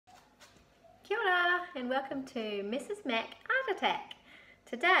and welcome to Mrs. Mac Art Attack.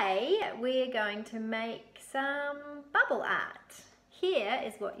 Today we're going to make some bubble art. Here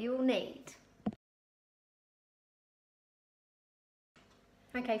is what you'll need.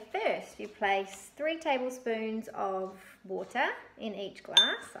 Okay, first you place 3 tablespoons of water in each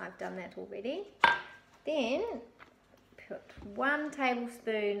glass. I've done that already. Then put 1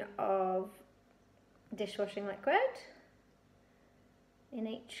 tablespoon of dishwashing liquid in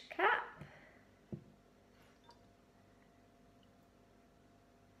each cup.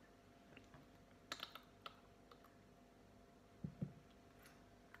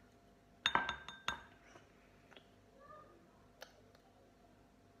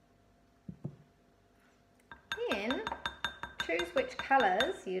 Then choose which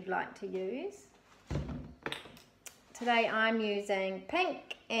colours you'd like to use. Today I'm using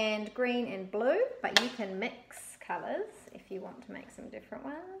pink and green and blue, but you can mix colours if you want to make some different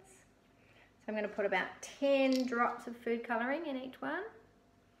ones. So I'm going to put about 10 drops of food colouring in each one.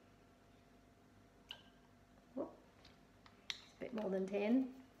 Whoop. It's a bit more than 10.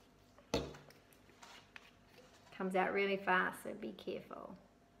 Comes out really fast, so be careful.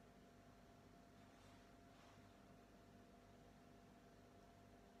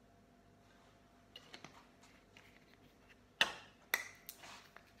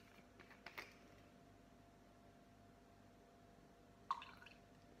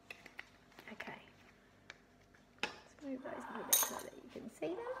 Move those a little bit so that you can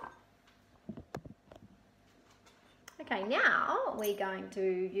see them. Okay, now we're going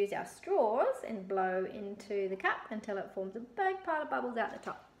to use our straws and blow into the cup until it forms a big pile of bubbles out the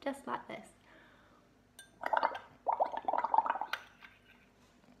top, just like this.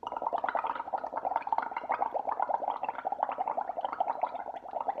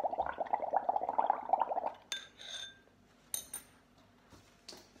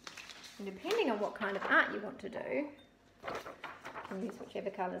 And depending on what kind of art you want to do, you can use whichever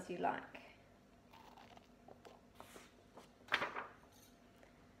colours you like.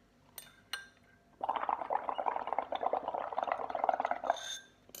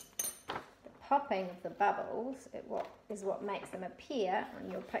 The popping of the bubbles is what makes them appear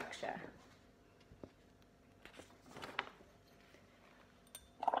on your picture.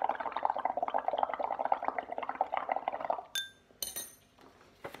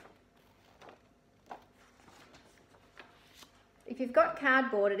 If you've got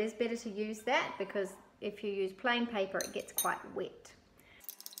cardboard, it is better to use that because if you use plain paper, it gets quite wet.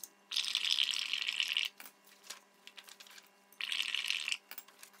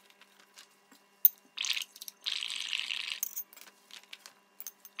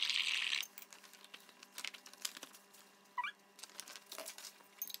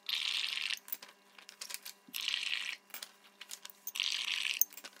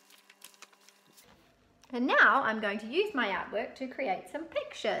 And now I'm going to use my artwork to create some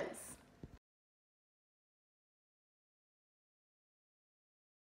pictures.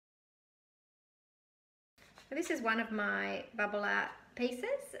 So this is one of my bubble art pieces.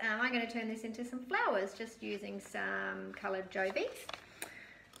 I'm going to turn this into some flowers just using some coloured Jovies.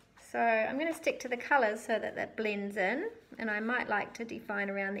 So I'm going to stick to the colours so that that blends in, and I might like to define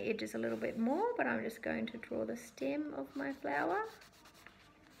around the edges a little bit more, but I'm just going to draw the stem of my flower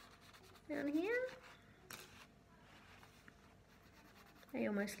down here. They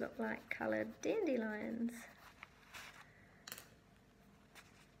almost look like coloured dandelions.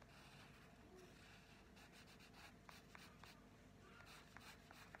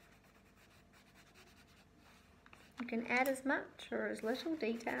 You can add as much or as little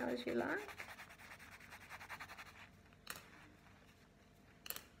detail as you like.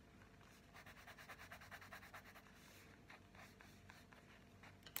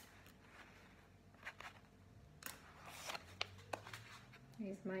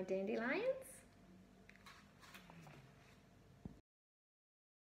 Here's my dandelions.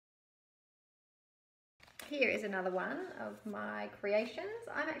 Here is another one of my creations.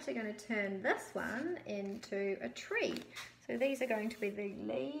 I'm actually going to turn this one into a tree. So these are going to be the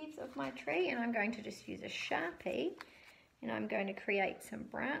leaves of my tree, and I'm going to just use a Sharpie and I'm going to create some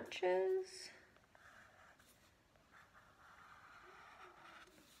branches.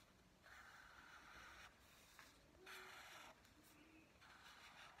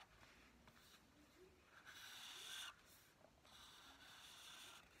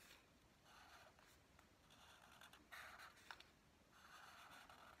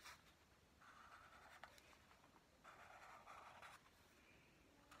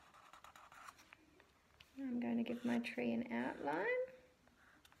 I'm going to give my tree an outline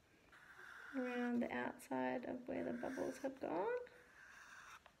around the outside of where the bubbles have gone.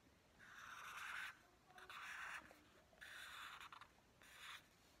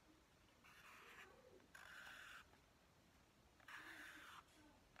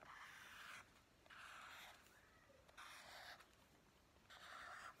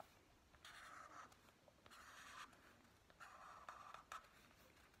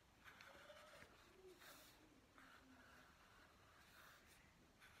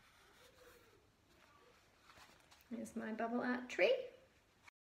 There's my bubble art tree.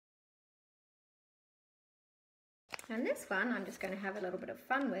 And this one I'm just going to have a little bit of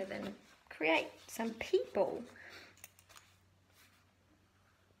fun with and create some people.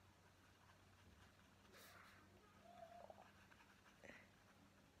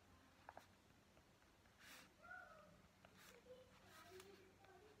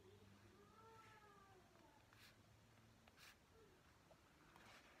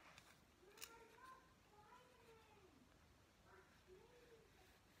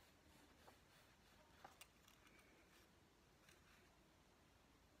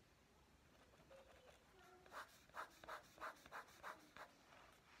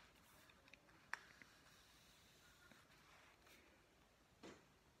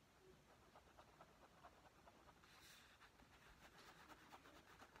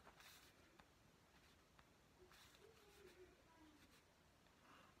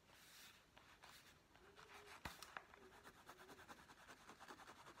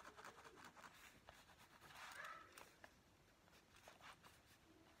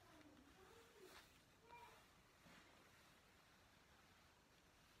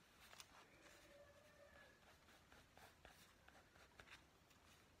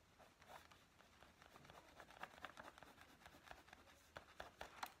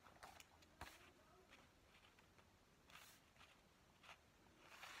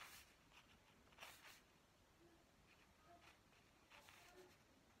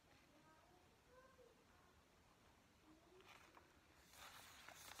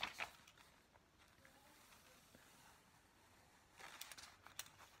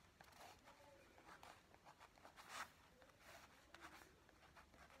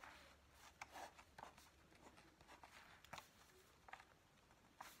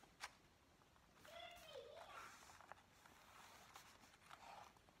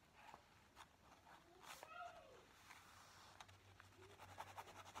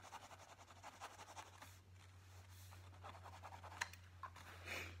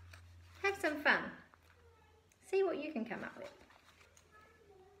 Have some fun. See what you can come up with.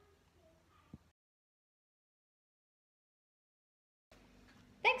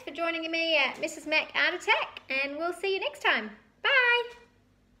 Thanks for joining me at Mrs. Mac Art Attack, and we'll see you next time. Bye!